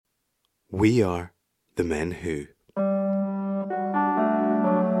We are the men who.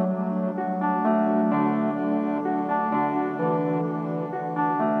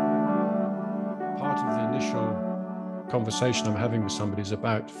 Part of the initial conversation I'm having with somebody is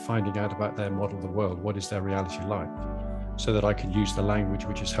about finding out about their model of the world. What is their reality like? So that I can use the language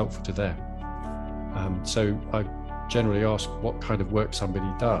which is helpful to them. So I generally ask what kind of work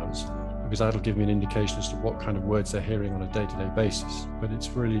somebody does, because that'll give me an indication as to what kind of words they're hearing on a day-to-day basis. But it's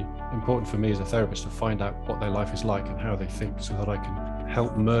really important for me as a therapist to find out what their life is like and how they think, so that I can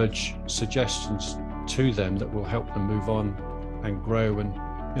help merge suggestions to them that will help them move on and grow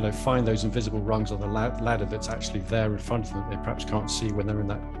and find those invisible rungs on the ladder that's actually there in front of them that they perhaps can't see when they're in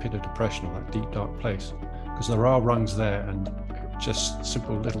that pit of depression or that deep, dark place. Because there are rungs there, and just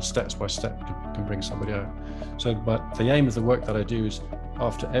simple little steps by step can bring somebody out. So, but the aim of the work that I do is,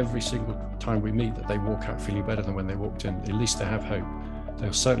 after every single time we meet, that they walk out feeling better than when they walked in. At least they have hope.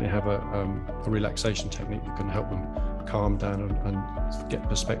 They'll certainly have a relaxation technique that can help them calm down and get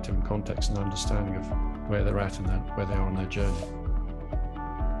perspective and context and understanding of where they're at and where they are on their journey.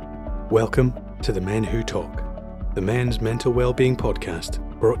 Welcome to The Men Who Talk, the men's mental well-being podcast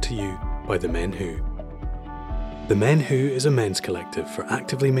brought to you by The Men Who. The Men Who is a men's collective for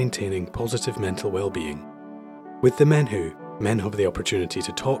actively maintaining positive mental well-being. With The Men Who, men have the opportunity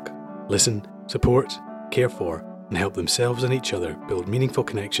to talk, listen, support, care for, and help themselves and each other build meaningful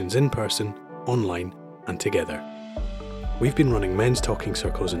connections in person, online, and together. We've been running men's talking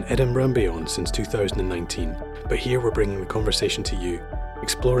circles in Edinburgh and beyond since 2019, but here we're bringing the conversation to you,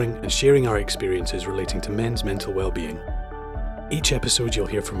 exploring and sharing our experiences relating to men's mental well-being. Each episode you'll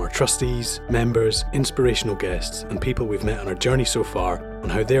hear from our trustees, members, inspirational guests, and people we've met on our journey so far on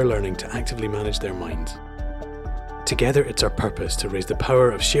how they're learning to actively manage their minds. Together, it's our purpose to raise the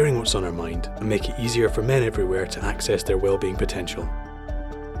power of sharing what's on our mind and make it easier for men everywhere to access their well-being potential.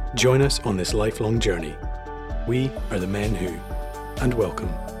 Join us on this lifelong journey. We are the Men Who, and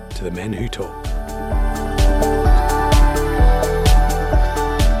welcome to the Men Who Talk.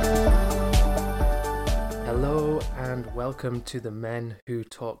 Hello and welcome to the Men Who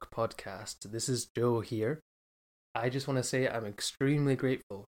Talk podcast. This is Joe here. I just want to say I'm extremely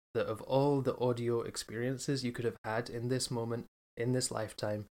grateful that of all the audio experiences you could have had in this moment, in this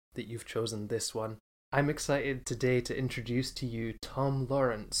lifetime, that you've chosen this one. I'm excited today to introduce to you Tom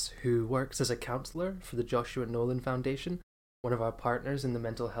Lawrence, who works as a counsellor for the Joshua Nolan Foundation, one of our partners in the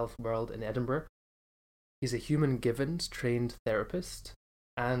mental health world in Edinburgh. He's a Human Givens trained therapist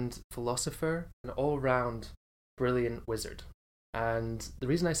and philosopher, an all-round brilliant wizard. And the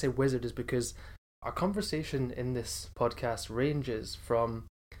reason I say wizard is because our conversation in this podcast ranges from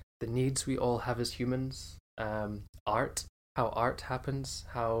the needs we all have as humans, art, how art happens,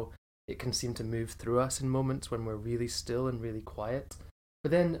 how it can seem to move through us in moments when we're really still and really quiet.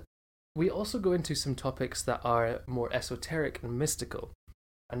 But then we also go into some topics that are more esoteric and mystical.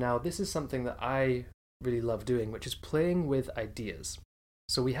 And now this is something that I really love doing, which is playing with ideas.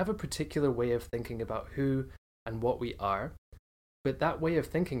 So we have a particular way of thinking about who and what we are, but that way of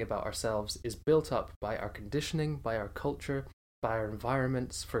thinking about ourselves is built up by our conditioning, by our culture, by our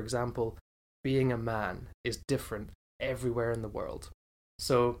environments. For example, being a man is different everywhere in the world.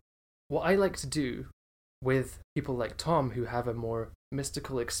 So what I like to do with people like Tom, who have a more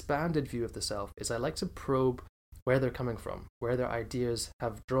mystical, expanded view of the self, is I like to probe where they're coming from, where their ideas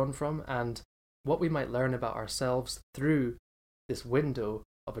have drawn from, and what we might learn about ourselves through this window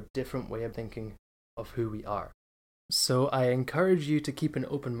of a different way of thinking of who we are. So I encourage you to keep an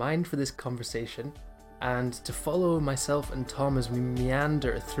open mind for this conversation and to follow myself and Tom as we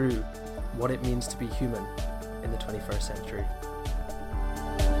meander through what it means to be human in the 21st century.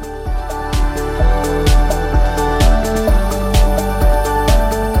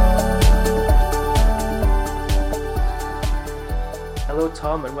 Hello,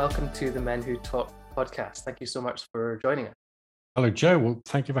 Tom, and welcome to the Men Who Talk podcast. Thank you so much for joining us. Hello, Joe. Well,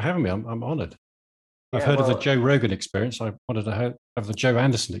 thank you for having me. I'm honoured. I've heard of the Joe Rogan experience. I wanted to have the Joe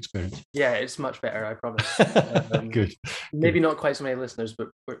Anderson experience. Yeah, it's much better, I promise. Good. Maybe not quite so many listeners, but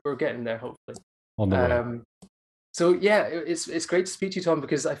we're getting there, hopefully. On the way. So yeah, it's great to speak to you, Tom,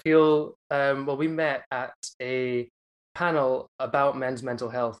 because I feel, we met at a panel about men's mental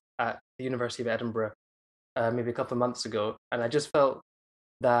health at the University of Edinburgh maybe a couple of months ago, and I just felt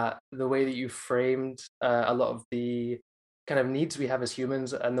that the way that you framed a lot of the kind of needs we have as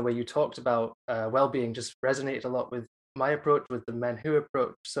humans and the way you talked about well-being just resonated a lot with my approach, with the Men Who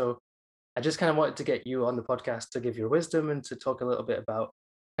approach. So I just kind of wanted to get you on the podcast to give your wisdom and to talk a little bit about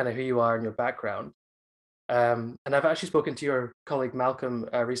kind of who you are and your background. And I've actually spoken to your colleague Malcolm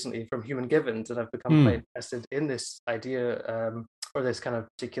recently from Human Givens, and I've become quite interested in this idea or this kind of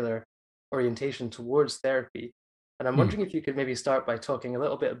particular orientation towards therapy. And I'm wondering if you could maybe start by talking a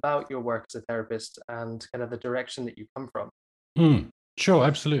little bit about your work as a therapist and kind of the direction that you come from. Sure,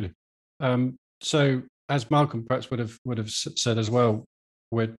 absolutely. So, as Malcolm perhaps would have said as well,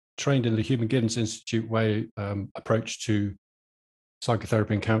 we're trained in the Human Guidance Institute way approach to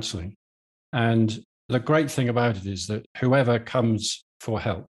psychotherapy and counselling. And the great thing about it is that whoever comes for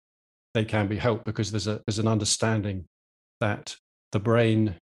help, they can be helped because there's an understanding that the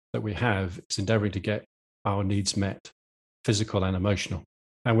brain that we have is endeavoring to get our needs met, physical and emotional.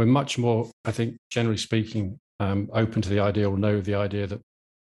 And we're much more, I think, generally speaking, open to the idea or know the idea that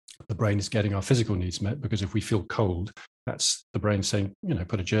the brain is getting our physical needs met, because if we feel cold, that's the brain saying,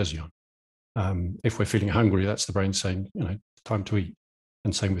 put a jersey on. If we're feeling hungry, that's the brain saying, time to eat.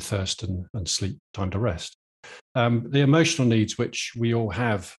 And same with thirst and sleep, time to rest. The emotional needs, which we all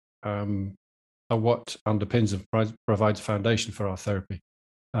have, are what underpins and provides a foundation for our therapy.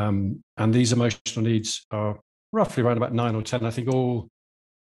 And these emotional needs are roughly around about 9 or 10. I think all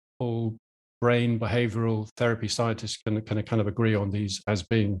brain behavioral therapy scientists can kind of agree on these as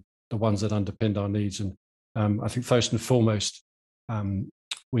being the ones that underpin our needs. And I think first and foremost,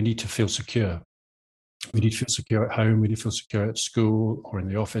 we need to feel secure. We need to feel secure at home. We need to feel secure at school or in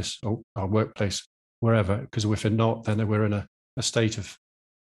the office or our workplace, wherever. Because if we're not, then we're in a state of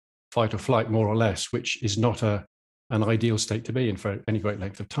fight or flight, more or less, which is not an ideal state to be in for any great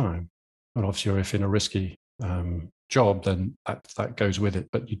length of time. And obviously, if in a risky job, then that goes with it.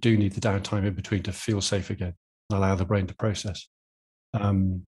 But you do need the downtime in between to feel safe again and allow the brain to process.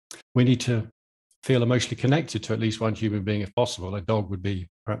 We need to feel emotionally connected to at least one human being if possible. A dog would be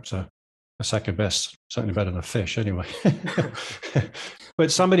perhaps a second best, certainly better than a fish anyway.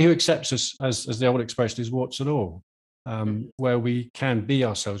 But somebody who accepts us, as the old expression is, warts and all, where we can be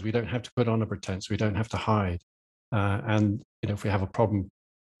ourselves. We don't have to put on a pretense. We don't have to hide. And if we have a problem,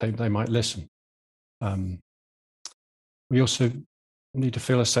 they might listen. We also need to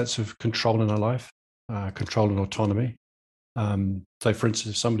feel a sense of control in our life, control and autonomy. So, for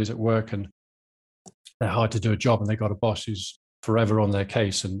instance, if somebody's at work and they're hired to do a job and they've got a boss who's forever on their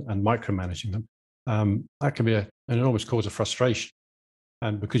case and micromanaging them, that can be an enormous cause of frustration.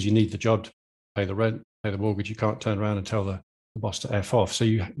 And because you need the job to pay the rent, pay the mortgage, you can't turn around and tell the boss to F off. So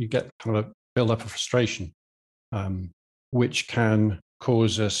you get kind of a build up of frustration, which can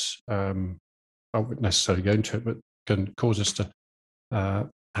cause us, I wouldn't necessarily go into it, but can cause us to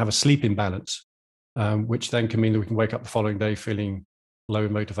have a sleep imbalance, which then can mean that we can wake up the following day feeling low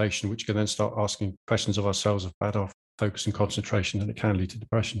in motivation, which can then start asking questions of ourselves about our focus and concentration, and it can lead to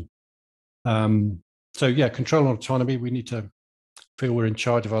depression. So yeah, control and autonomy. We need to feel we're in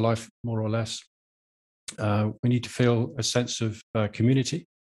charge of our life, more or less. We need to feel a sense of community,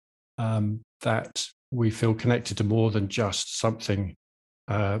 that we feel connected to more than just something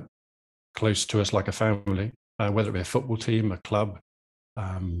close to us like a family, whether it be a football team, a club,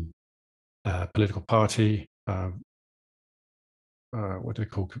 a political party, what do they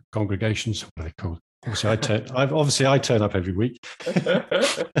call congregations? What are they called? Obviously, I turn up every week.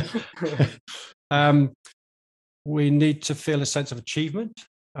 We need to feel a sense of achievement,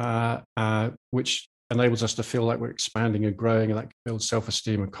 which enables us to feel like we're expanding and growing, and that builds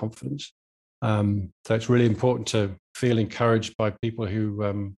self-esteem and confidence. So it's really important to feel encouraged by people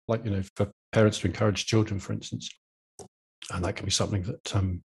who, for parents to encourage children, for instance. And that can be something that a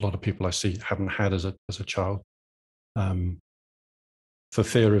lot of people I see haven't had as a child, for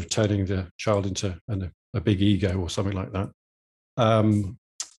fear of turning the child into a big ego or something like that.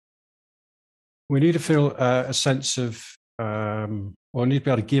 We need to feel a sense of, or need to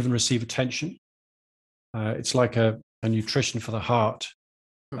be able to give and receive attention. It's like a nutrition for the heart.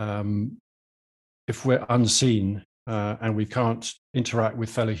 If we're unseen and we can't interact with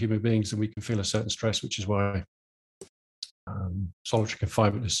fellow human beings, then we can feel a certain stress, which is why solitary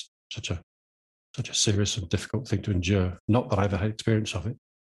confinement is such a serious and difficult thing to endure. Not that I've had experience of it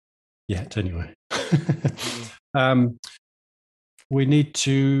yet, anyway. We need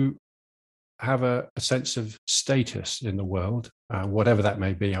to have a sense of status in the world, whatever that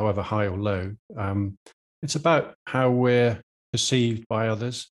may be, however high or low. It's about how we're perceived by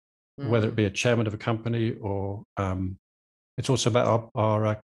others, whether it be a chairman of a company or it's also about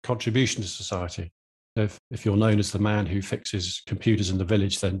our contribution to society. If you're known as the man who fixes computers in the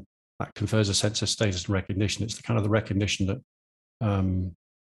village, then that confers a sense of status and recognition. It's the kind of the recognition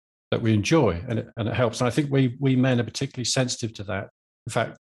that we enjoy, and it helps. And I think we men are particularly sensitive to that. In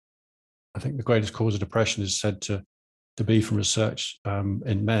fact, I think the greatest cause of depression is said to be, from research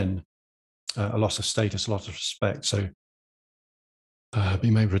in men, a loss of status, a loss of respect. So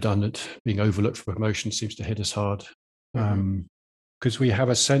being made redundant, being overlooked for promotion seems to hit us hard. because we have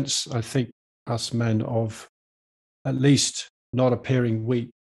a sense, I think, us men, of at least not appearing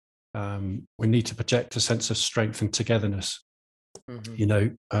weak. We need to project a sense of strength and togetherness. I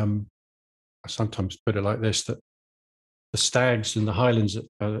sometimes put it like this, that the stags in the Highlands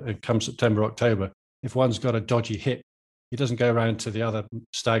come September, October, if one's got a dodgy hip, he doesn't go around to the other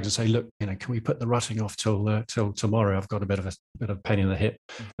stags and say, look, can we put the rutting off till tomorrow? I've got a bit of pain in the hip.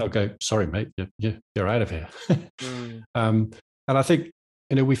 They'll go, sorry, mate, you're out of here. And I think,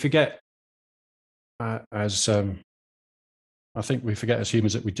 we forget I think we forget as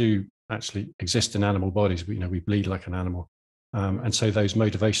humans that we do actually exist in animal bodies. We bleed like an animal. And so those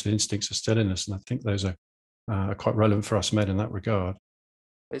motivational instincts are still in us. And I think those are quite relevant for us men in that regard.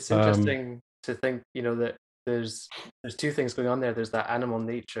 It's interesting to think, that there's two things going on there. There's that animal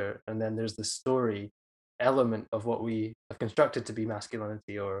nature, and then there's the story element of what we have constructed to be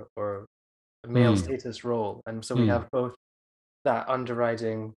masculinity or a male status role. And so we have both that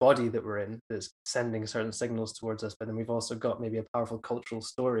underwriting body that we're in that's sending certain signals towards us, but then we've also got maybe a powerful cultural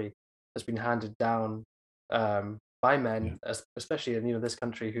story that's been handed down by men, especially in this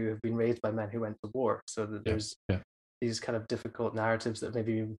country, who have been raised by men who went to war. So that there's these kind of difficult narratives that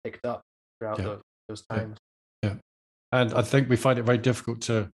maybe been picked up throughout those times. Yeah. And I think we find it very difficult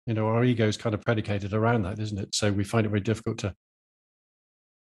to, our ego is kind of predicated around that, isn't it? So we find it very difficult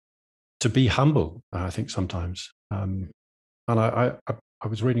to be humble, I think, sometimes. And I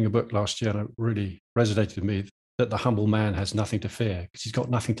was reading a book last year, and it really resonated with me that the humble man has nothing to fear because he's got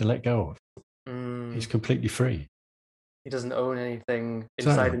nothing to let go of. He's completely free. He doesn't own anything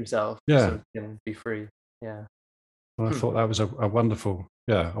inside himself, so he can be free. Yeah. And I thought that was a wonderful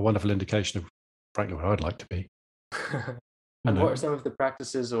indication of, frankly, what I'd like to be. And what are some of the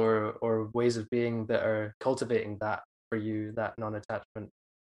practices or ways of being that are cultivating that for you, that non-attachment?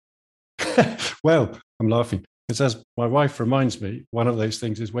 Well, I'm laughing because, as my wife reminds me, one of those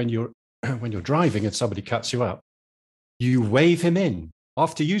things is when you're driving and somebody cuts you up, you wave him in.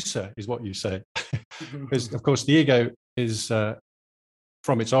 After you, sir, is what you say. Because, of course, the ego is,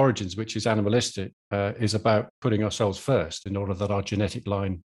 from its origins, which is animalistic, is about putting ourselves first in order that our genetic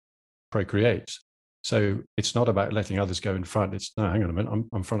line procreates. So it's not about letting others go in front. It's, no, hang on a minute, I'm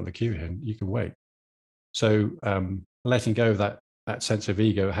in front of the queue here, and you can wait. So letting go of that sense of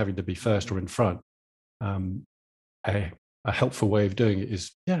ego, having to be first or in front, a helpful way of doing it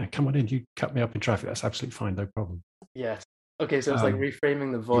is, come on in, you cut me up in traffic, that's absolutely fine, no problem. Yes. Okay, so it's like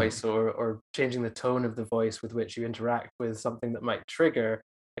reframing the voice or changing the tone of the voice with which you interact with something that might trigger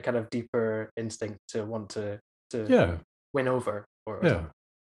a kind of deeper instinct to want to win over. Or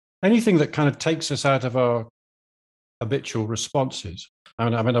anything that kind of takes us out of our habitual responses. I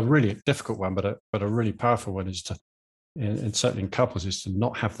mean, a really difficult one, but a really powerful one is to, and certainly in couples, is to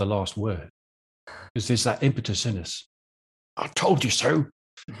not have the last word, because there's that impetus in us. I told you so,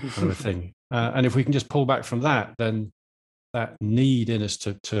 kind of a thing. And if we can just pull back from that, then that need in us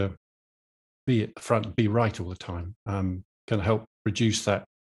to be at the front, be right all the time, can help reduce that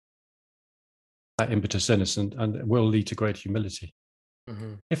impetus in us, and it will lead to great humility.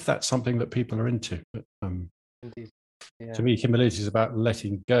 If that's something that people are into. But to me, humility is about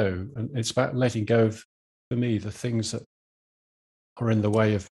letting go, and it's about letting go of, for me, the things that are in the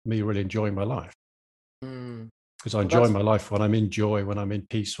way of me really enjoying my life. Because I enjoy my life when I'm in joy, when I'm in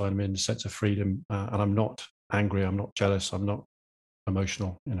peace, when I'm in a sense of freedom, and I'm not angry, I'm not jealous, I'm not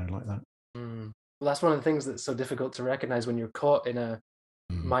emotional, like that. Well, that's one of the things that's so difficult to recognize when you're caught in a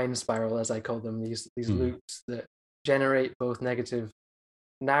mind spiral, as I call them, these loops that generate both negative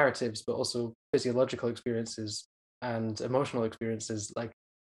narratives, but also physiological experiences and emotional experiences. Like,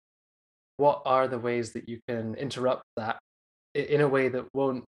 what are the ways that you can interrupt that in a way that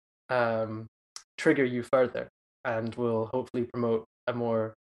won't trigger you further and will hopefully promote a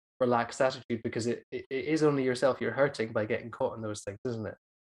more relaxed attitude? Because it is only yourself you're hurting by getting caught in those things, isn't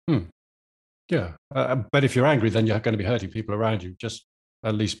it? Yeah, but if you're angry, then you're going to be hurting people around you, just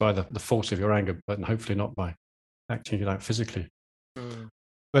at least by the force of your anger, but hopefully not by acting it out physically.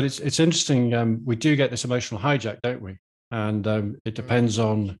 But it's interesting. We do get this emotional hijack, don't we? And it depends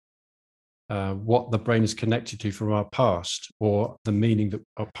on what the brain is connected to from our past, or the meaning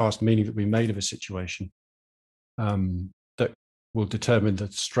our past meaning that we made of a situation, that will determine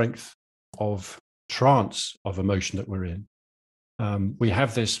the strength of trance of emotion that we're in. We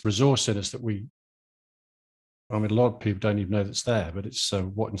have this resource in us that a lot of people don't even know that's there, but it's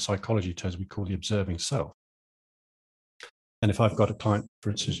what in psychology terms we call the observing self. And if I've got a client,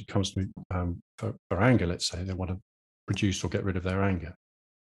 for instance, who comes to me for anger, let's say, they want to reduce or get rid of their anger,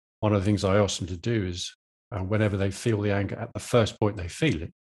 one of the things I ask them to do is, whenever they feel the anger, at the first point they feel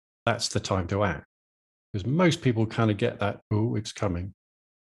it, that's the time to act. because most people kind of get that, oh, it's coming.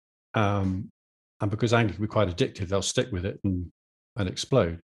 And because anger can be quite addictive, they'll stick with it and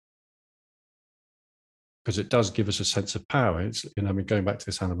explode. Because it does give us a sense of power. It's, I mean, going back to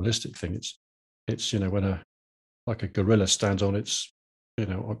this animalistic thing, it's when like a gorilla stands on its,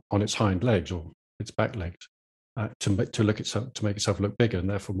 on its hind legs or its back legs to make itself look bigger and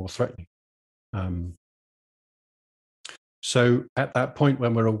therefore more threatening. So at that point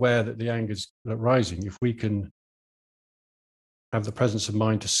when we're aware that the anger is rising, if we can have the presence of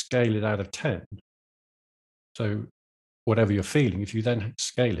mind to scale it out of 10, so whatever you're feeling, if you then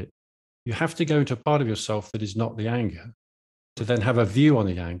scale it, you have to go into a part of yourself that is not the anger to then have a view on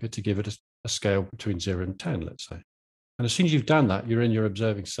the anger to give it a scale between 0 and 10, let's say. And as soon as you've done that, you're in your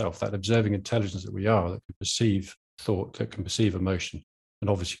observing self, that observing intelligence that we are, that can perceive thought, that can perceive emotion, and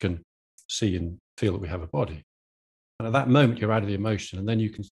obviously can see and feel that we have a body. And at that moment, you're out of the emotion, and then you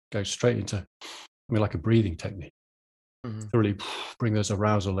can go straight into, like a breathing technique, to really bring those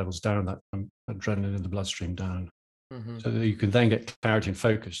arousal levels down, that adrenaline in the bloodstream down, so that you can then get clarity and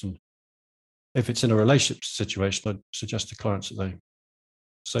focus. And if it's in a relationship situation, I'd suggest to clients that they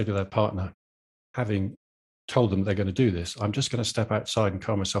say to their partner, having told them they're going to do this, I'm just going to step outside and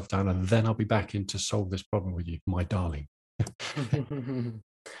calm myself down, and then I'll be back in to solve this problem with you, my darling.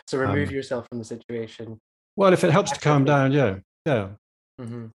 So remove yourself from the situation. Well, if it helps to calm down, yeah.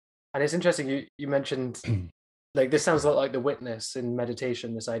 And it's interesting, you mentioned, like, this sounds a lot like the witness in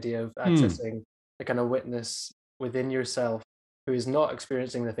meditation, this idea of accessing the kind of witness within yourself who is not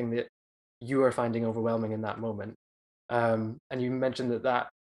experiencing the thing that you are finding overwhelming in that moment. And you mentioned that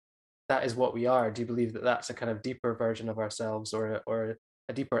is what we are. Do you believe that that's a kind of deeper version of ourselves, or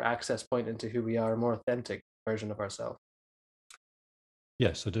a deeper access point into who we are, a more authentic version of ourselves?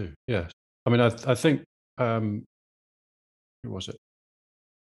 Yes, I do. Yes. I mean, I think, who was it?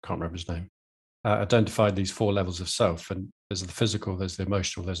 Can't remember his name. Identified these 4 levels of self. And there's the physical, there's the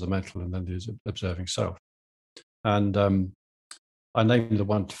emotional, there's the mental, and then there's observing self. And I named the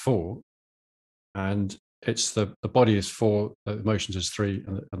 1 to 4. And it's the body is 4, the emotions is 3,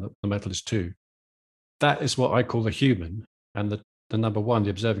 and the mental is 2. That is what I call the human. And the number 1, the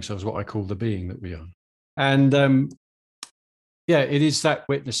observing self, is what I call the being that we are. And yeah, it is that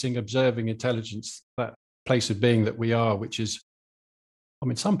witnessing, observing intelligence, that place of being that we are, which is, I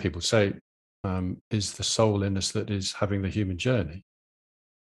mean, some people say is the soul in us that is having the human journey.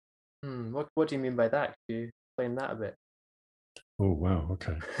 What do you mean by that? Could you explain that a bit? Oh, wow.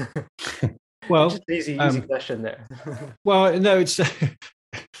 Okay. Well, just easy question there. Well, no, it's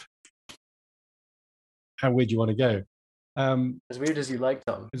how weird do you want to go? As weird as you like,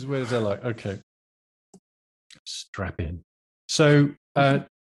 Tom. As weird as I like. Okay. Strap in. So a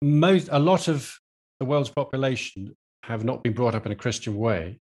lot of the world's population have not been brought up in a Christian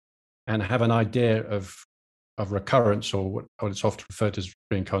way and have an idea of recurrence, or what it's often referred to as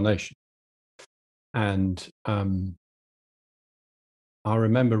reincarnation. And I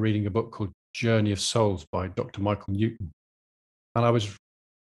remember reading a book called Journey of Souls by Dr. Michael Newton. And I was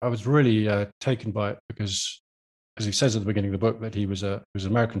really taken by it because, as he says at the beginning of the book, that he was an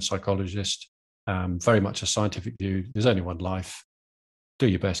American psychologist, very much a scientific view. There's only one life. Do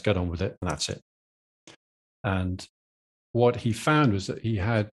your best, get on with it, and that's it. And what he found was that he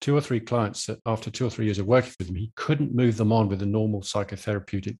had 2 or 3 clients that after 2 or 3 years of working with him, he couldn't move them on with the normal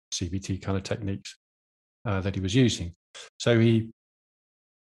psychotherapeutic CBT kind of techniques that he was using. So he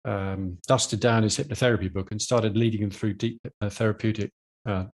dusted down his hypnotherapy book and started leading them through deep therapeutic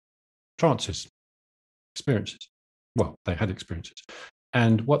trances, experiences. Well, they had experiences.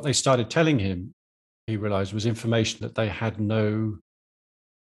 And what they started telling him, he realized, was information that they had no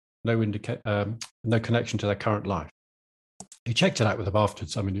connection to their current life. He checked it out with them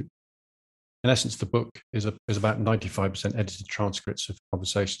afterwards. I mean, in essence, the book is about 95% edited transcripts of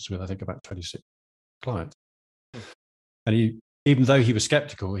conversations with, I think, about 26 clients. And even though he was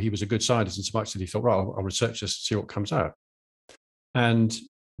skeptical, he was a good scientist in so much that he thought, right, I'll research this and see what comes out. And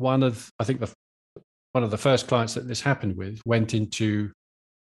one of the first clients that this happened with went into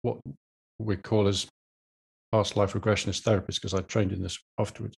what we call as past life regressionist therapists, because I trained in this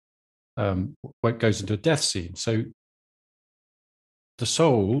afterwards, what goes into a death scene. So the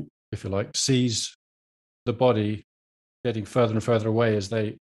soul, if you like, sees the body getting further and further away as they,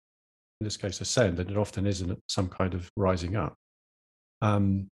 in this case, ascend, and it often is in some kind of rising up.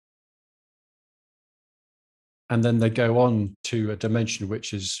 And then they go on to a dimension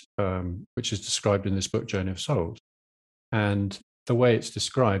which is described in this book, Journey of Souls. And the way it's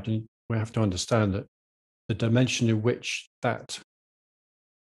described, and we have to understand that the dimension in which that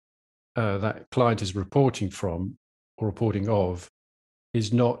client is reporting from or reporting of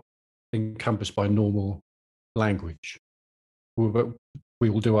is not encompassed by normal language. But we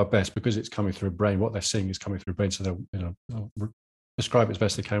will do our best because it's coming through a brain. What they're seeing is coming through a brain, so they'll describe it as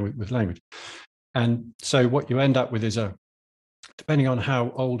best they can with language. And so what you end up with is depending on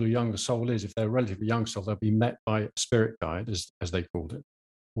how old or young the soul is, if they're a relatively young soul, they'll be met by a spirit guide, as they called it,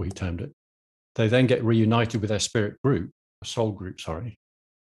 or he termed it. They then get reunited with their spirit group, a soul group, sorry.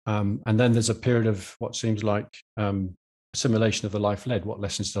 And then there's a period of what seems like assimilation of the life led. What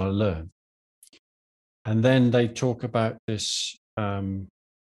lessons did I learn? And then they talk about this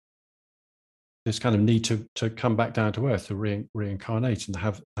this kind of need to come back down to earth, to reincarnate and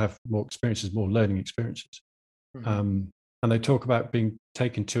have more experiences, more learning experiences. Mm-hmm. And they talk about being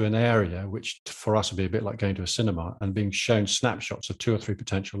taken to an area, which for us would be a bit like going to a cinema, and being shown snapshots of 2 or 3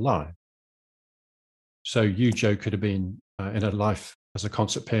 potential lives. So you, Joe, could have been in a life as a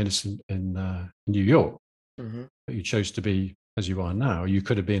concert pianist in New York, mm-hmm. but you chose to be as you are now. You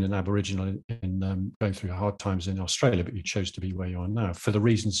could have been an Aboriginal in going through hard times in Australia, but you chose to be where you are now for the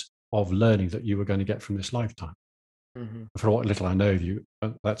reasons of learning that you were going to get from this lifetime. Mm-hmm. For what little I know of you,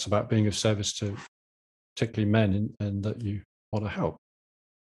 that's about being of service to particularly men and that you want to help.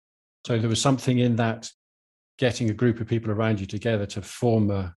 So there was something in that, getting a group of people around you together to form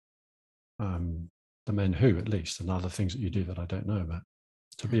the men who, at least, and other things that you do that I don't know about,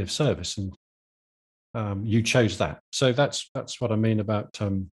 to be of service. And you chose that. So that's what I mean about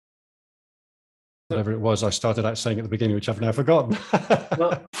whatever it was I started out saying at the beginning, which I've now forgotten.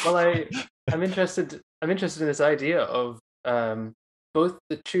 well, I'm interested in this idea of both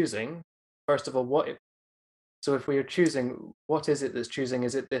the choosing. First of all, so if we are choosing, what is it that's choosing?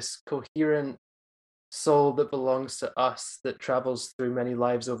 Is it this coherent soul that belongs to us that travels through many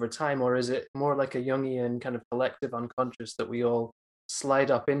lives over time, or is it more like a Jungian kind of collective unconscious that we all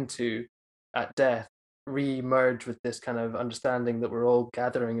slide up into at death, re-merge with this kind of understanding that we're all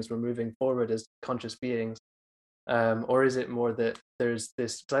gathering as we're moving forward as conscious beings? Or is it more that there's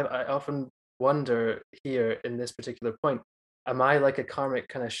this, I often wonder here in this particular point, am I like a karmic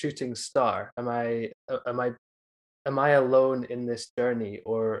kind of shooting star? Am I alone in this journey,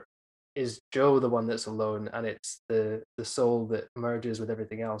 or is Joe the one that's alone, and it's the soul that merges with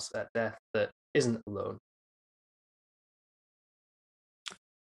everything else at death that isn't alone?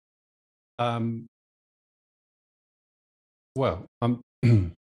 Well,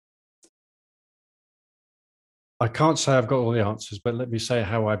 I can't say I've got all the answers, but let me say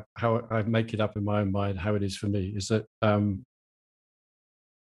how I make it up in my own mind. How it is for me is that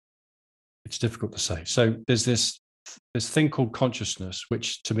it's difficult to say. So there's this thing called consciousness,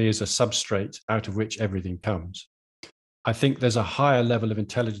 which to me is a substrate out of which everything comes. I think there's a higher level of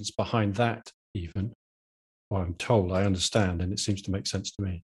intelligence behind that, even, or I'm told, I understand, and it seems to make sense to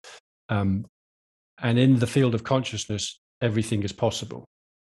me. And in the field of consciousness, everything is possible.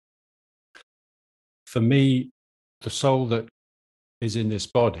 For me, the soul that is in this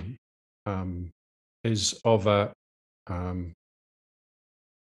body is of an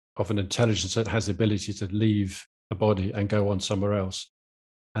intelligence that has the ability to leave the body and go on somewhere else,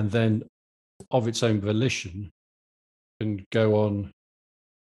 and then of its own volition can go on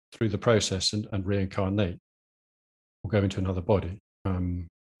through the process and reincarnate or go into another body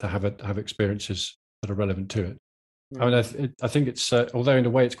to have experiences that are relevant to it. I mean, I think it's, although in a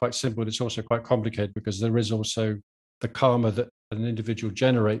way it's quite simple, it's also quite complicated, because there is also the karma that an individual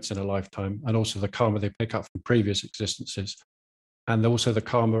generates in a lifetime, and also the karma they pick up from previous existences, and also the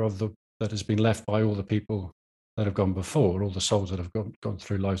karma that has been left by all the people that have gone before, all the souls that have gone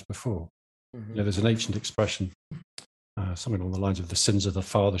through lives before. Mm-hmm. You know, there's an ancient expression, something along the lines of "the sins of the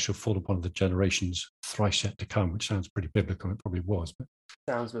father shall fall upon the generations thrice yet to come," which sounds pretty biblical. It probably was, but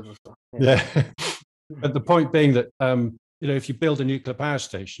sounds biblical. Yeah. But the point being that if you build a nuclear power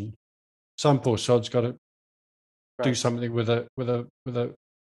station, some poor sod's got to do something with a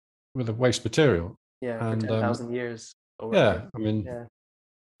waste material. Yeah, and, for 10,000 years. Yeah, I mean,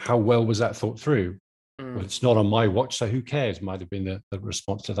 how well was that thought through? Well, it's not on my watch, so who cares? Might have been the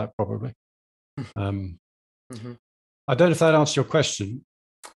response to that, probably. Mm-hmm. I don't know if that answers your question.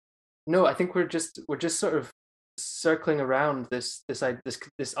 No, I think we're just sort of circling around this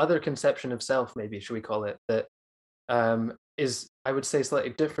other conception of self, maybe, should we call it, that is, I would say,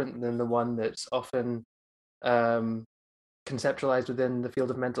 slightly different than the one that's often conceptualized within the field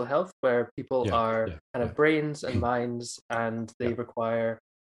of mental health, where people are kind of brains and minds, and they require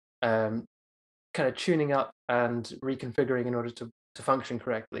kind of tuning up and reconfiguring in order to function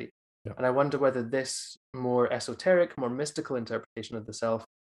correctly. And I wonder whether this more esoteric, more mystical interpretation of the self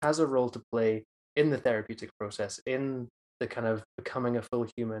has a role to play in the therapeutic process, in the kind of becoming a full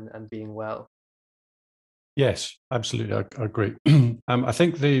human and being well. Yes, absolutely. I agree. I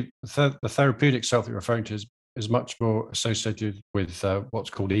think the therapeutic self that you're referring to is much more associated with what's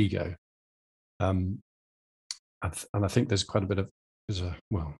called ego. And I think there's quite a bit of,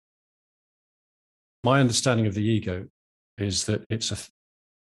 my understanding of the ego is that I'm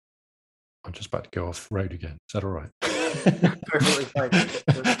just about to go off road again. Is that all right? Perfectly fine.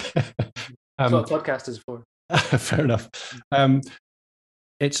 That's what a podcast is for. Fair enough.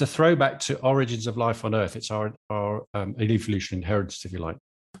 It's a throwback to origins of life on Earth. It's our evolution inheritance, if you like.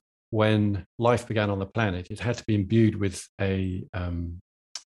 When life began on the planet, it had to be imbued with an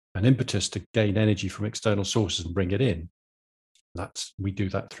impetus to gain energy from external sources and bring it in. We do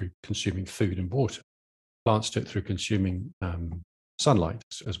that through consuming food and water. Plants do it through consuming sunlight,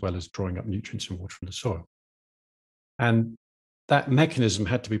 as well as drawing up nutrients and water from the soil. And that mechanism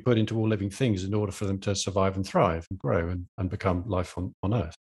had to be put into all living things in order for them to survive and thrive and grow and become life on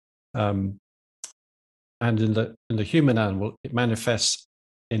Earth. And in the human animal, it manifests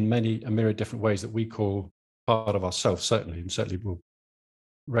in a myriad different ways that we call part of ourselves, certainly, and certainly will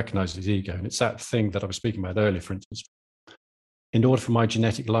recognize as ego. And it's that thing that I was speaking about earlier, for instance. In order for my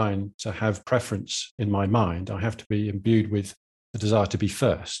genetic line to have preference in my mind, I have to be imbued with the desire to be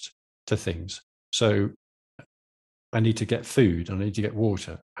first to things. So I need to get food, I need to get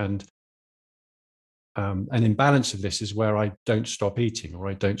water. And an imbalance of this is where I don't stop eating, or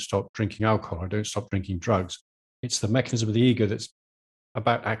I don't stop drinking alcohol, or I don't stop drinking drugs. It's the mechanism of the ego that's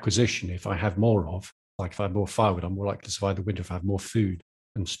about acquisition. If I have more of, like if I have more firewood, I'm more likely to survive the winter. If I have more food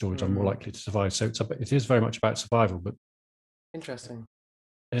and storage, I'm more likely to survive. So it is very much about survival. But interesting.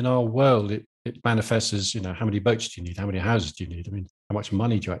 In our world, it manifests as, how many boats do you need? How many houses do you need? I mean, how much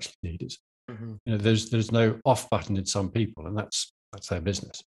money do you actually need? It's, there's no off button in some people, and that's their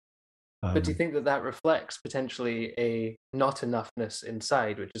business. But do you think that reflects potentially a not enoughness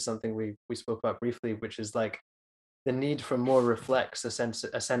inside, which is something we spoke about briefly, which is like the need for more reflects a sense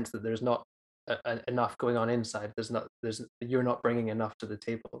that there's not enough going on inside. You're not bringing enough to the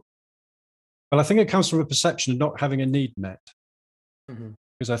table. Well, I think it comes from a perception of not having a need met.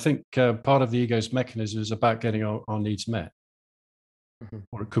 Because I think part of the ego's mechanism is about getting our needs met.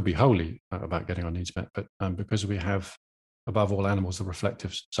 Or it could be wholly about getting our needs met, but because we have, above all animals, the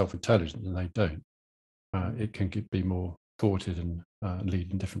reflective self-intelligence, and they don't, it can be more thwarted and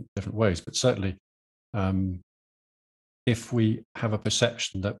lead in different ways. But certainly, if we have a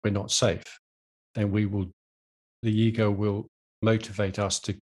perception that we're not safe, then the ego will motivate us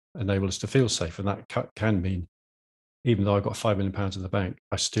to enable us to feel safe. And that can mean, even though I've got £5 million in the bank,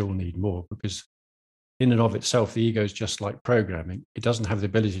 I still need more, because in and of itself, the ego is just like programming. It doesn't have the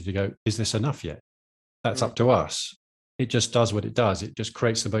ability to go, is this enough yet? That's up to us. It just does what it does. It just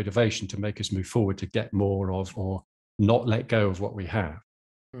creates the motivation to make us move forward, to get more of, or not let go of what we have.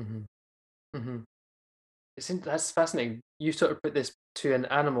 That's fascinating. You sort of put this to an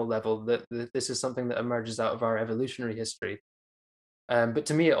animal level, that this is something that emerges out of our evolutionary history. But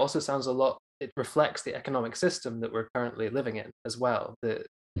to me, it also sounds it reflects the economic system that we're currently living in as well. Do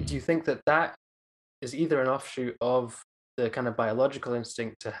you think that is either an offshoot of the kind of biological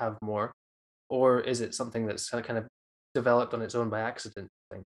instinct to have more, or is it something that's kind of developed on its own by accident?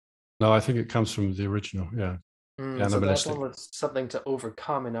 No, I think it comes from the original, the so that's almost something to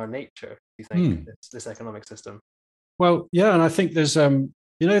overcome in our nature, do you think, this economic system? Well, yeah, and I think there's,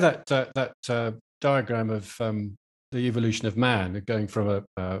 that diagram of the evolution of man, going from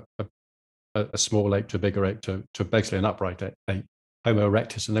a small ape to a bigger ape to basically an upright ape, Homo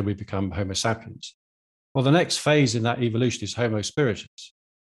erectus, and then we become Homo sapiens. Well, the next phase in that evolution is Homo spiritus,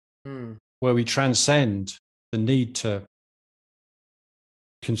 where we transcend the need to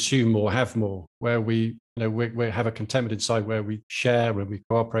consume more, have more, where we have a contentment inside, where we share and we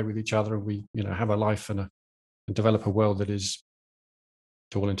cooperate with each other, and we have a life and develop a world that is,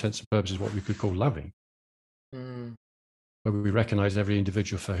 to all intents and purposes, what we could call loving, where we recognize every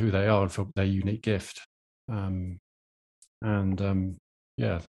individual for who they are and for their unique gift.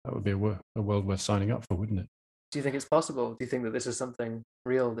 That would be a world worth signing up for, wouldn't it? Do you think it's possible? Do you think that this is something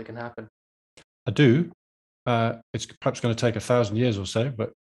real that can happen? I do. It's perhaps going to take 1,000 years or so,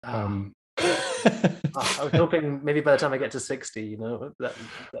 but I was hoping maybe by the time I get to 60, that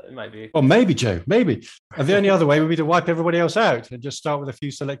it might be. Or maybe, Joe, maybe. And the only other way would be to wipe everybody else out and just start with a few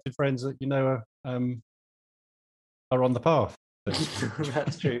selected friends that are on the path.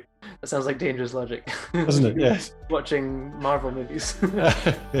 That's true. That sounds like dangerous logic. Doesn't it? Yes. Watching Marvel movies.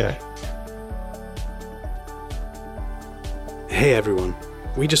 Yeah. Hey everyone.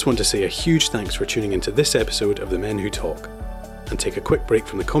 We just want to say a huge thanks for tuning into this episode of The Men Who Talk, and take a quick break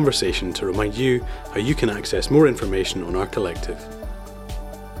from the conversation to remind you how you can access more information on our collective.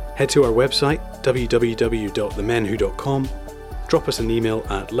 Head to our website, www.themenwho.com, drop us an email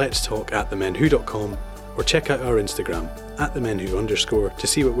at letstalk@themenwho.com, or check out our Instagram @themenwho_ to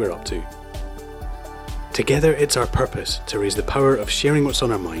see what we're up to. Together, it's our purpose to raise the power of sharing what's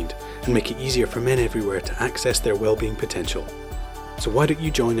on our mind and make it easier for men everywhere to access their well-being potential. So why don't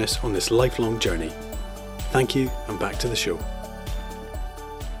you join us on this lifelong journey? Thank you, and back to the show.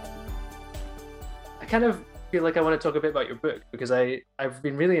 I kind of feel like I want to talk a bit about your book, because I've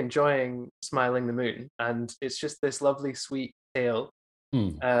been really enjoying Smiling the Moon, and it's just this lovely, sweet tale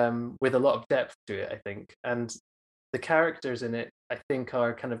with a lot of depth to it, I think. And the characters in it, I think,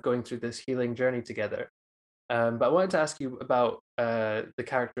 are kind of going through this healing journey together. But I wanted to ask you about the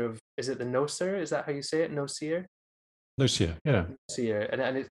character of, is it the Noser? Is that how you say it? Noseer? Lucia, yeah. Noseer.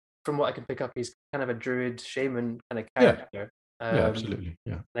 And it, from what I can pick up, he's kind of a druid shaman kind of Yeah. character. Yeah, absolutely.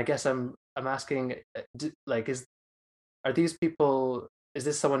 Yeah. And I guess I'm asking, like, are these people? Is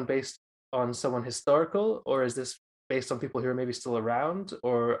this someone based on someone historical, or is this based on people who are maybe still around,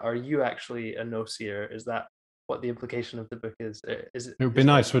 or are you actually a Noseer? Is that what the implication of the book is? Is it? It would be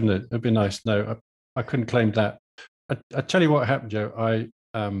nice, wouldn't it? It'd be nice. No, I couldn't claim that. I tell you what happened, Joe.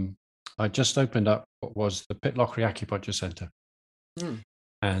 I just opened up what was the Pitlochry Acupuncture Centre,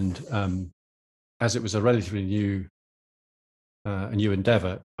 and as it was a relatively new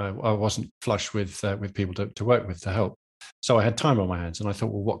endeavour, I wasn't flush with people to work with to help. So I had time on my hands, and I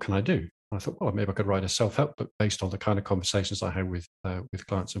thought, well, what can I do? And I thought, well, maybe I could write a self-help book based on the kind of conversations I had with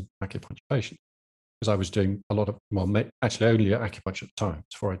clients and acupuncture patients, because I was doing a lot of, actually only acupuncture at the time,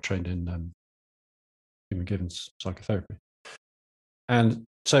 before I trained in human Gibbons psychotherapy. And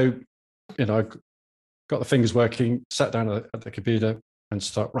so, I got the fingers working, sat down at the computer and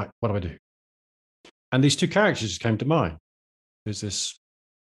start, right, what do I do? And these two characters just came to mind. There's this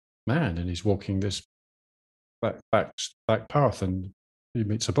man, and he's walking this back path, and he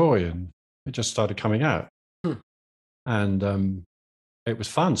meets a boy, and it just started coming out. And it was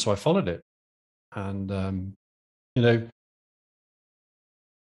fun, so I followed it. And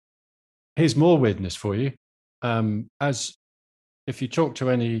here's more weirdness for you. As if you talk to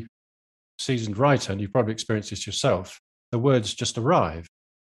any seasoned writer, and you've probably experienced this yourself, the words just arrive,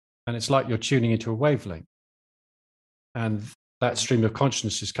 and it's like you're tuning into a wavelength, and that stream of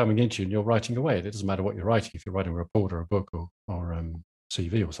consciousness is coming into you, and you're writing away. It doesn't matter what you're writing, if you're writing a report or a book or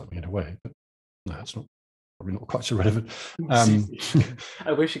CV or something, in a way. But no, it's probably not quite so relevant.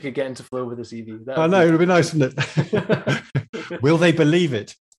 I wish you could get into flow with a CV. I know, it would be nice, wouldn't it? Will they believe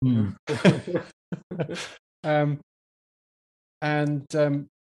it?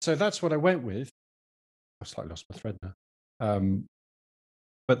 So that's what I went with. I slightly lost my thread now.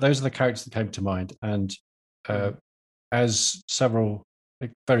 But those are the characters that came to mind. And as several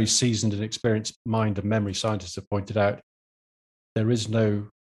very seasoned and experienced mind and memory scientists have pointed out, there is no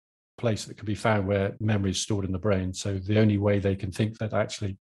place that can be found where memory is stored in the brain. So the only way they can think that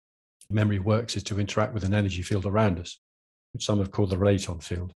actually memory works is to interact with an energy field around us, which some have called the relaton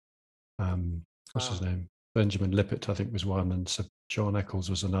field. What's his name? Benjamin Lippitt, I think, was one, and Sir John Eccles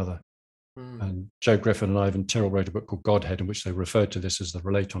was another. And Joe Griffin and Ivan Tyrrell wrote a book called Godhead, in which they referred to this as the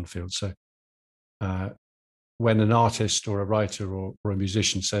relaton field. So when an artist or a writer or a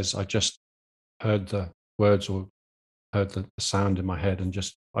musician says, I just heard the words or heard the sound in my head and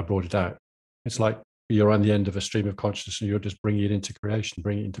just I brought it out, it's like you're on the end of a stream of consciousness and you're just bringing it into creation,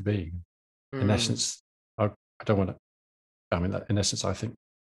 bringing it into being. In essence, I don't want to, I mean, in essence, I think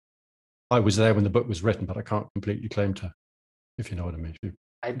I was there when the book was written, but I can't completely claim to, if you know what I mean.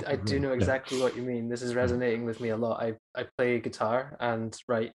 I do know exactly what you mean. This is resonating with me a lot. I play guitar and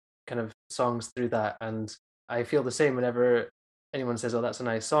write kind of songs through that, and I feel the same whenever anyone says, oh, that's a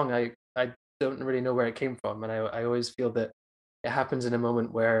nice song. I don't really know where it came from, and I always feel that it happens in a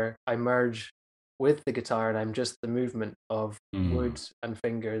moment where I merge with the guitar and I'm just the movement of wood and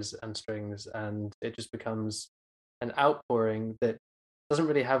fingers and strings, and it just becomes an outpouring that doesn't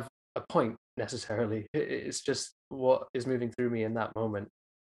really have a point necessarily. It's just what is moving through me in that moment.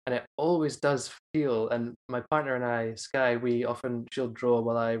 And it always does feel, and my partner and I, Sky, she'll draw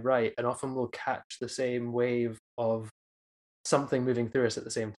while I write, and often we'll catch the same wave of something moving through us at the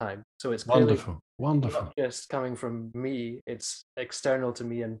same time. So it's wonderful, not just coming from me, it's external to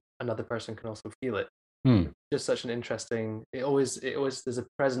me, and another person can also feel it. Just such an interesting, it always there's a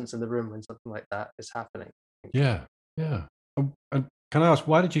presence in the room when something like that is happening. Yeah. And can I ask,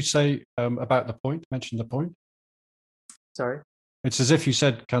 why did you say about the point, mention the point? Sorry? It's as if you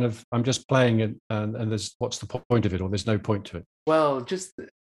said kind of, I'm just playing it and there's, what's the point of it, or there's no point to it? Well, just,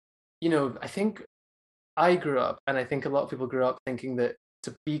 I think I grew up, and I think a lot of people grew up thinking that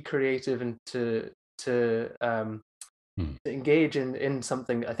to be creative and to to engage in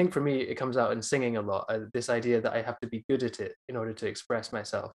something. I think for me, it comes out in singing a lot. This idea that I have to be good at it in order to express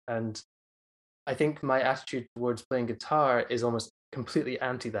myself. And I think my attitude towards playing guitar is almost completely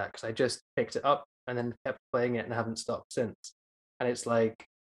anti that, because I just picked it up and then kept playing it and haven't stopped since. And it's like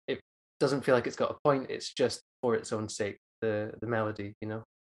it doesn't feel like it's got a point. It's just for its own sake, the melody, you know.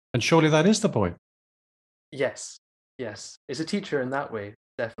 And surely that is the point. Yes, yes, it's a teacher in that way,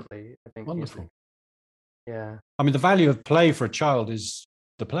 definitely. I think music. Wonderful. Yeah. I mean, the value of play for a child is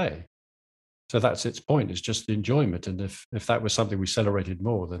the play. So that's its point. It's just the enjoyment. And if that was something we celebrated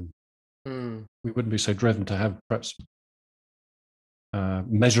more, then we wouldn't be so driven to have perhaps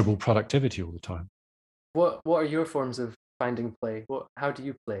measurable productivity all the time. What are your forms of finding play? How do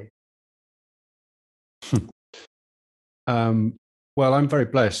you play? Well, I'm very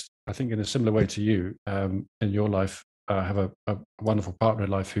blessed. I think in a similar way to you, in your life, I have a wonderful partner in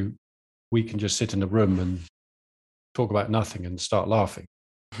life who we can just sit in a room and talk about nothing and start laughing.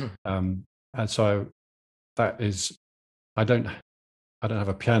 And so that is, I don't have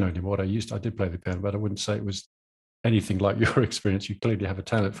a piano anymore. I did play the piano, but I wouldn't say it was anything like your experience. You clearly have a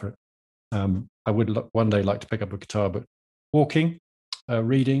talent for it. I would one day like to pick up a guitar, but walking,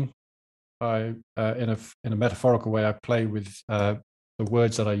 reading, in a metaphorical way, I play with the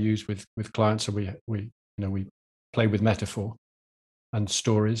words that I use with clients. So we play with metaphor and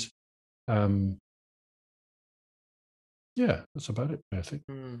stories. Yeah, that's about it, I think.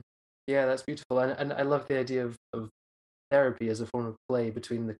 Yeah, that's beautiful. And I love the idea of therapy as a form of play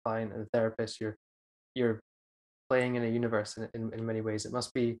between the client and the therapist. You're playing in a universe in many ways. It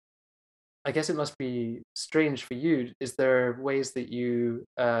must be, I guess it must be strange for you. Is there ways that you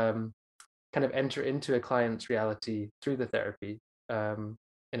kind of enter into a client's reality through the therapy in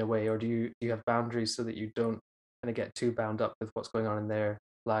a way, or do you have boundaries so that you don't kind of get too bound up with what's going on in their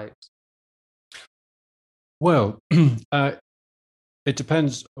lives? Well, it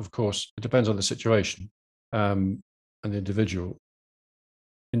depends, of course. It depends on the situation and the individual.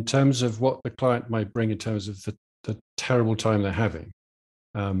 In terms of what the client might bring in terms of the terrible time they're having,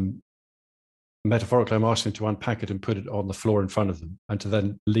 metaphorically, I'm asking them to unpack it and put it on the floor in front of them and to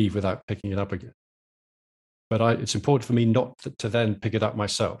then leave without picking it up again. But it's important for me not to then pick it up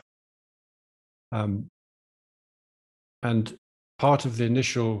myself. And part of the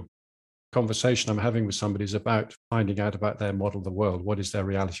initial conversation I'm having with somebody is about finding out about their model of the world. What is their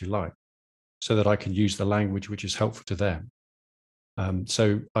reality like? So that I can use the language which is helpful to them.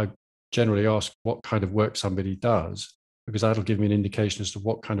 So I generally ask what kind of work somebody does, because that'll give me an indication as to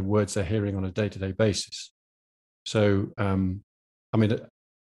what kind of words they're hearing on a day-to-day basis. So, I mean,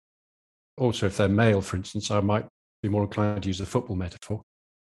 also if they're male, for instance, I might be more inclined to use a football metaphor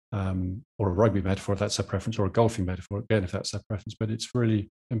or a rugby metaphor if that's their preference, or a golfing metaphor, again, if that's their preference. But it's really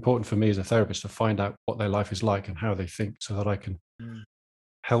important for me as a therapist to find out what their life is like and how they think, so that I can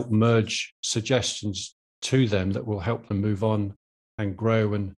help merge suggestions to them that will help them move on and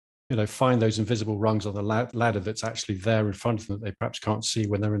grow and find those invisible rungs on the ladder that's actually there in front of them that they perhaps can't see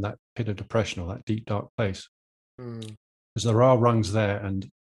when they're in that pit of depression or that deep dark place. Because there are rungs there, and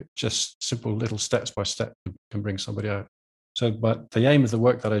just simple little steps by step can bring somebody out. So, but the aim of the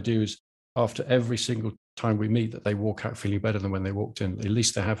work that I do is after every single time we meet that they walk out feeling better than when they walked in. At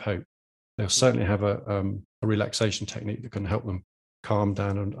least they have hope. They'll certainly have a relaxation technique that can help them calm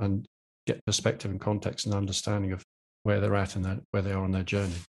down and get perspective and context and understanding of where they're at and where they are on their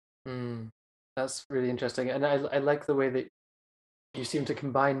journey. That's really interesting. And I like the way that you seem to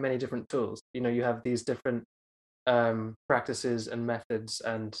combine many different tools. You have these different practices and methods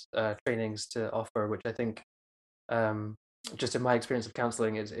and trainings to offer, which I think, just in my experience of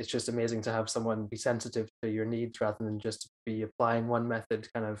counseling, it's just amazing to have someone be sensitive to your needs rather than just be applying one method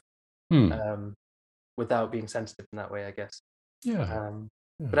kind of without being sensitive in that way, I guess. Yeah.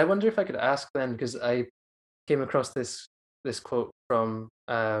 But I wonder if I could ask then, because I came across this quote from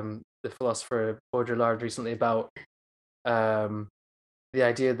the philosopher Baudrillard recently about the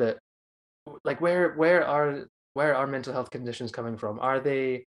idea that, like, where are mental health conditions coming from? Are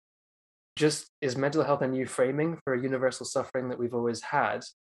they is mental health a new framing for universal suffering that we've always had,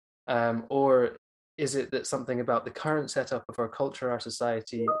 or is it that something about the current setup of our culture, our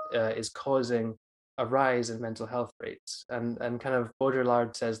society, is causing a rise in mental health rates? And kind of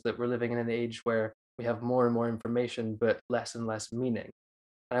Baudrillard says that we're living in an age where we have more and more information, but less and less meaning.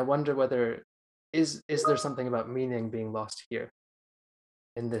 And I wonder whether is there something about meaning being lost here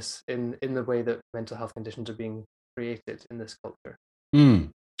in the way that mental health conditions are being created in this culture?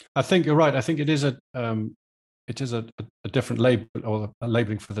 I think you're right. I think it is a different label, or a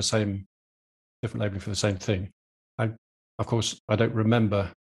labeling for the same thing. Of course, I don't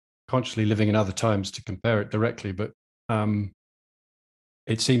remember consciously living in other times to compare it directly, but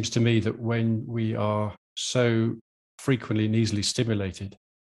it seems to me that when we are so frequently and easily stimulated,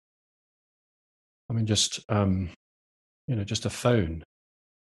 I mean, just just a phone,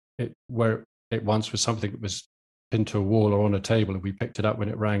 where it once was something that was pinned to a wall or on a table, and we picked it up when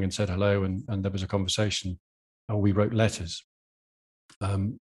it rang and said hello, and there was a conversation, or we wrote letters.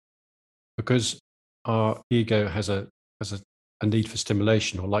 Because our ego has a need for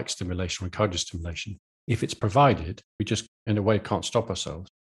stimulation, or like stimulation, or encourages stimulation. If it's provided, we just in a way can't stop ourselves.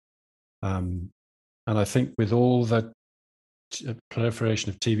 And I think with all the proliferation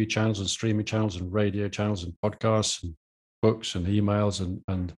of TV channels and streaming channels and radio channels and podcasts and books and emails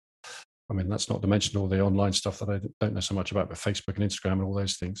and I mean, that's not to mention all the online stuff that I don't know so much about, but Facebook and Instagram and all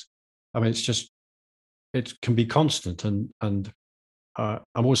those things. I mean, it can be constant, and I'm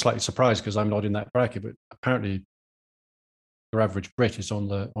always slightly surprised because I'm not in that bracket, but apparently your average Brit is on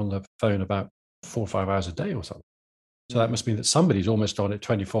the phone about 4 or 5 hours a day or something. So that must mean that somebody's almost on it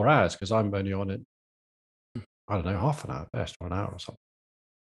 24 hours, because I'm only on it, I don't know, half an hour best, or an hour or something.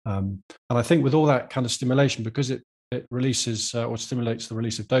 And I think with all that kind of stimulation, because it releases or stimulates the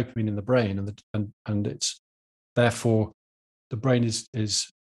release of dopamine in the brain, and it's therefore the brain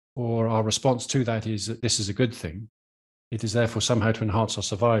is or our response to that is that this is a good thing. It is therefore somehow to enhance our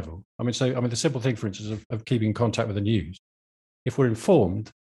survival. I mean, the simple thing, for instance, of keeping in contact with the news. If we're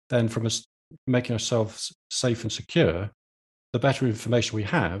informed, then from us making ourselves safe and secure, the better information we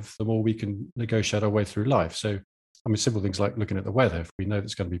have, the more we can negotiate our way through life. So, I mean, simple things like looking at the weather. If we know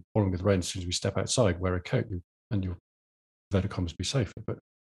it's going to be pouring with rain as soon as we step outside, wear a coat and you'll, inverted commas, be safer. But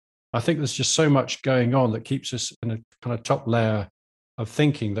I think there's just so much going on that keeps us in a kind of top layer of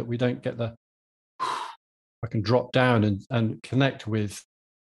thinking that we don't get I can drop down and connect with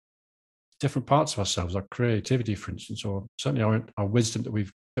different parts of ourselves, our creativity, for instance, or certainly our wisdom that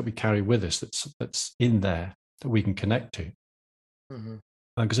we carry with us, that's in there, that we can connect to.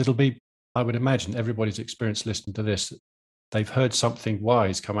 Because it'll be, I would imagine, everybody's experience listening to this, they've heard something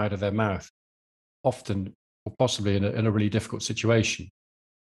wise come out of their mouth, often or possibly in a really difficult situation,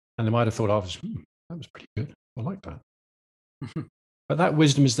 and they might have thought, that was pretty good, I like that. But that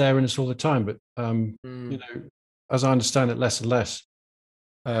wisdom is there in us all the time. But as I understand it, less and less,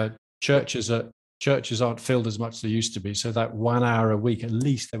 churches aren't filled as much as they used to be. So that 1 hour a week, at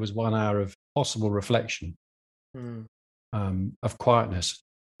least there was 1 hour of possible reflection, of quietness,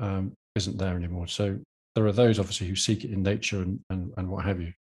 isn't there anymore. So there are those obviously who seek it in nature and what have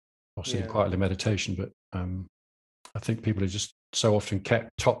you, or seek quietly meditation. But I think people are just so often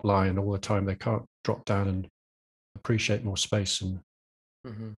kept top line all the time, they can't drop down and appreciate more space and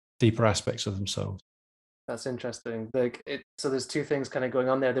deeper aspects of themselves. That's interesting. So there's two things kind of going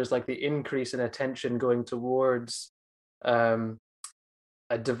on there. There's like the increase in attention going towards a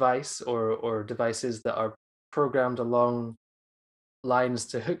device or devices that are programmed along lines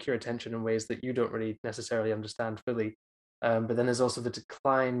to hook your attention in ways that you don't really necessarily understand fully. But then there's also the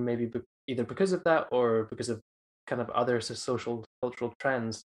decline, maybe either because of that or because of kind of other social cultural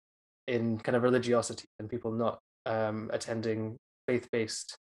trends in kind of religiosity and people not attending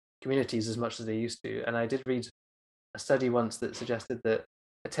faith-based communities as much as they used to. And I did read a study once that suggested that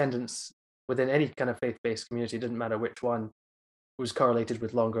attendance within any kind of faith-based community, didn't matter which one, was correlated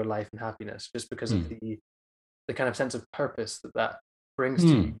with longer life and happiness, just because of the kind of sense of purpose that brings to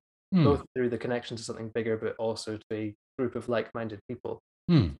you, both through the connection to something bigger, but also to a group of like-minded people.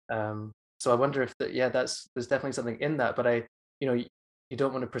 So I wonder if there's definitely something in that. But you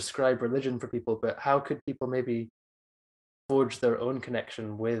don't want to prescribe religion for people, but how could people maybe forge their own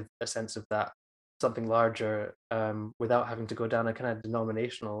connection with a sense of that something larger, without having to go down a kind of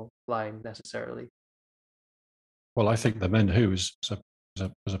denominational line necessarily? Well, I think the Men Who is a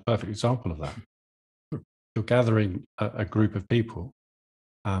perfect example of that. You're gathering a group of people,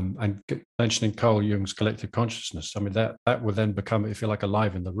 and mentioning Carl Jung's collective consciousness. I mean, that will then become, if you like,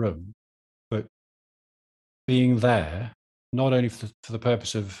 alive in the room, but being there not only for the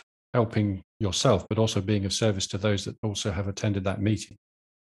purpose of helping yourself, but also being of service to those that also have attended that meeting,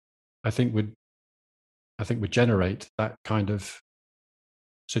 I think would generate that kind of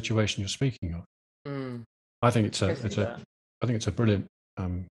situation you're speaking of. I think it's a brilliant. I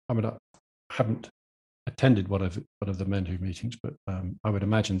mean, I haven't attended one of the Men Who meetings, but I would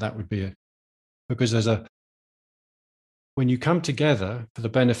imagine that would be because when you come together for the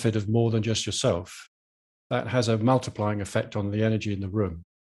benefit of more than just yourself, that has a multiplying effect on the energy in the room.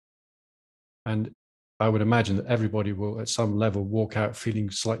 And I would imagine that everybody will, at some level, walk out feeling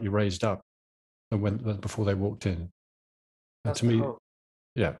slightly raised up than before they walked in. And to me, hope.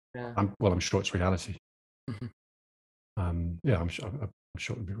 I'm sure it's reality. I'm sure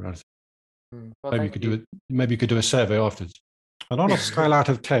it'll be reality. Well, maybe you could do a survey afterwards. And on a scale out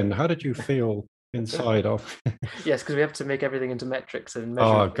of 10, how did you feel inside of? Yes, because we have to make everything into metrics and measure.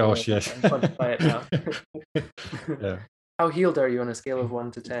 Oh gosh, yes. And quantify it now. Yeah. How healed are you on a scale of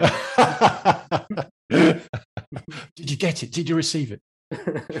 1 to 10? Did you get it? Did you receive it?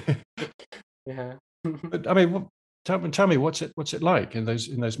 Yeah. But I mean, tell me, what's it like in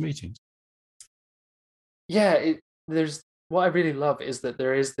those meetings? Yeah, there's what I really love is that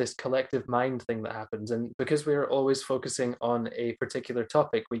there is this collective mind thing that happens, and because we're always focusing on a particular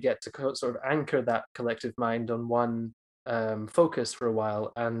topic, we get to sort of anchor that collective mind on one focus for a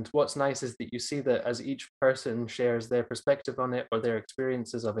while. And what's nice is that you see that as each person shares their perspective on it or their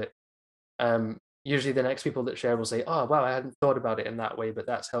experiences of it, usually the next people that share will say, "Oh, wow, I hadn't thought about it in that way, but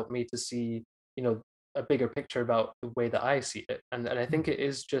that's helped me to see, a bigger picture about the way that I see it." And I think it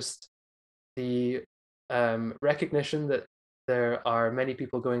is just the recognition that there are many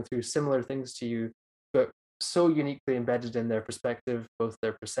people going through similar things to you, but so uniquely embedded in their perspective, both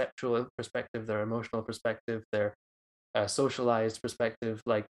their perceptual perspective, their emotional perspective, their socialized perspective,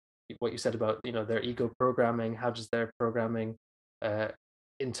 like what you said about their ego programming. How does their programming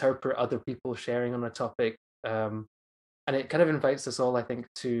interpret other people sharing on a topic? And it kind of invites us all, I think,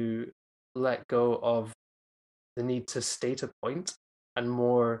 to let go of the need to state a point and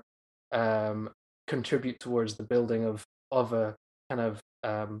more contribute towards the building of a kind of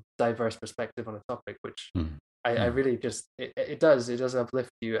diverse perspective on a topic, which I really just it does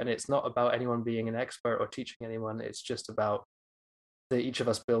uplift you. And it's not about anyone being an expert or teaching anyone. It's just about each of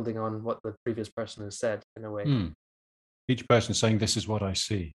us building on what the previous person has said in a way. Each person saying, "This is what I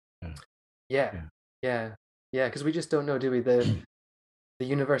see." Yeah, because we just don't know, do we? The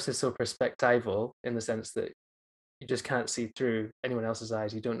universe is so perspectival in the sense that you just can't see through anyone else's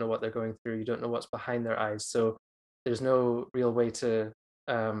eyes. You don't know what they're going through. You don't know what's behind their eyes. So there's no real way to,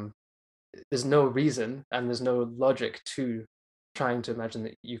 there's no reason and there's no logic to trying to imagine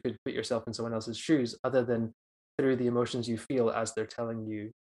that you could put yourself in someone else's shoes other than through the emotions you feel as they're telling you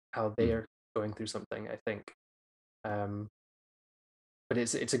how they are going through something, I think. But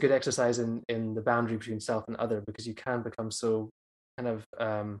it's a good exercise in the boundary between self and other, because you can become so kind of,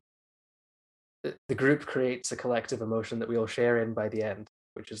 the group creates a collective emotion that we all share in by the end,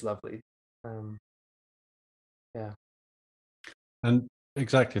 which is lovely. Yeah. And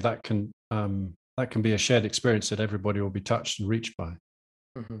exactly, that can be a shared experience that everybody will be touched and reached by.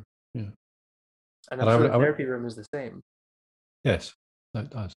 Mm-hmm. Yeah. And I'm sure the therapy room is the same. Yes, that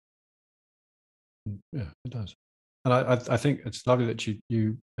does. Yeah, it does. And I think it's lovely that you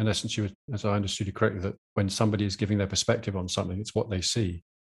in essence, as I understood you correctly, that when somebody is giving their perspective on something, it's what they see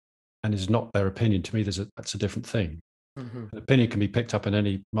and is not their opinion. To me, that's a different thing. An opinion can be picked up in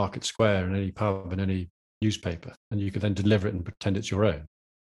any market square, in any pub, in any newspaper, and you can then deliver it and pretend it's your own.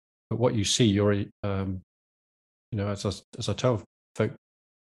 But what you see, as I tell folk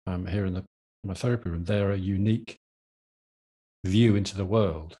here in my therapy room, they're a unique view into the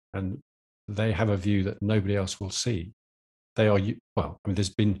world, and they have a view that nobody else will see. They are, there's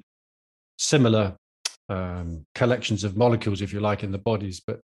been similar collections of molecules, if you like, in the bodies,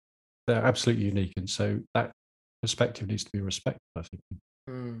 but they're absolutely unique. And so that perspective needs to be respected, I think.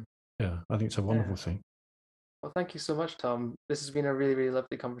 Yeah, I think it's a wonderful thing. Well, thank you so much, Tom. This has been a really, really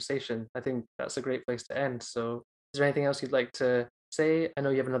lovely conversation. I think that's a great place to end. So is there anything else you'd like to say? I know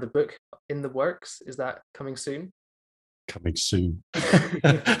you have another book in the works. Is that coming soon? Coming soon.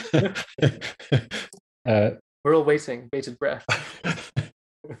 We're all waiting, bated breath.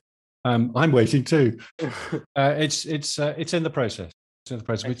 I'm waiting too. It's in the process. It's in the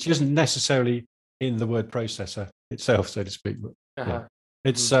process, which isn't necessarily in the word processor itself, so to speak. But yeah.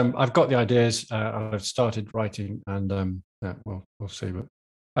 It's I've got the ideas. I've started writing, and we'll see.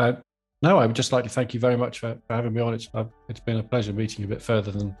 But no, I would just like to thank you very much for having me on. It's been a pleasure meeting you a bit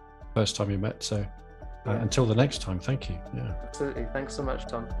further than the first time you met. So until the next time, thank you. Yeah, absolutely. Thanks so much,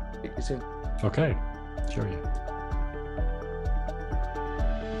 Tom. Speak to you soon. Okay, cheerio.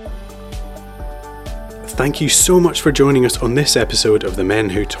 Thank you so much for joining us on this episode of The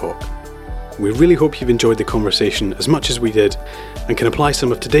Men Who Talk. We really hope you've enjoyed the conversation as much as we did and can apply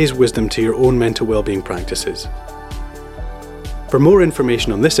some of today's wisdom to your own mental wellbeing practices. For more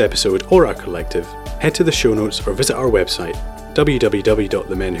information on this episode or our collective, head to the show notes or visit our website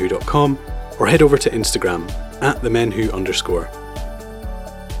www.themenwho.com or head over to Instagram @themenwho_.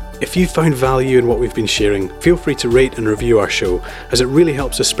 If you found value in what we've been sharing, feel free to rate and review our show, as it really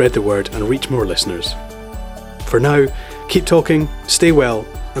helps us spread the word and reach more listeners. For now, keep talking, stay well,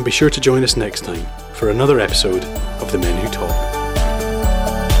 and be sure to join us next time for another episode of The Men Who Talk.